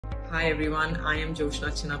Hi everyone, I am Joshna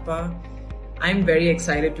Chinappa. I'm very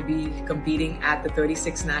excited to be competing at the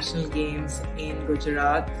 36th National Games in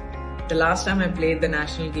Gujarat. The last time I played the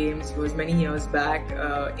National Games was many years back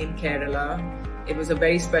in Kerala. It was a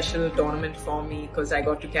very special tournament for me because I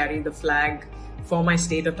got to carry the flag for my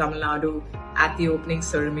state of Tamil Nadu at the opening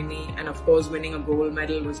ceremony, and of course winning a gold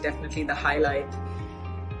medal was definitely the highlight.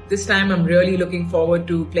 This time I'm really looking forward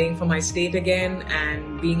to playing for my state again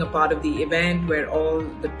and being a part of the event where all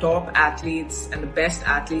the top athletes and the best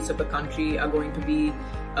athletes of the country are going to be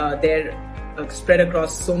there, spread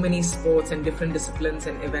across so many sports and different disciplines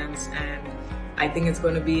and events. And I think it's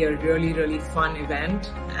going to be a really fun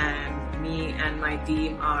event, and me and my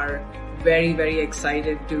team are very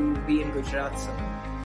excited to be in Gujarat soon.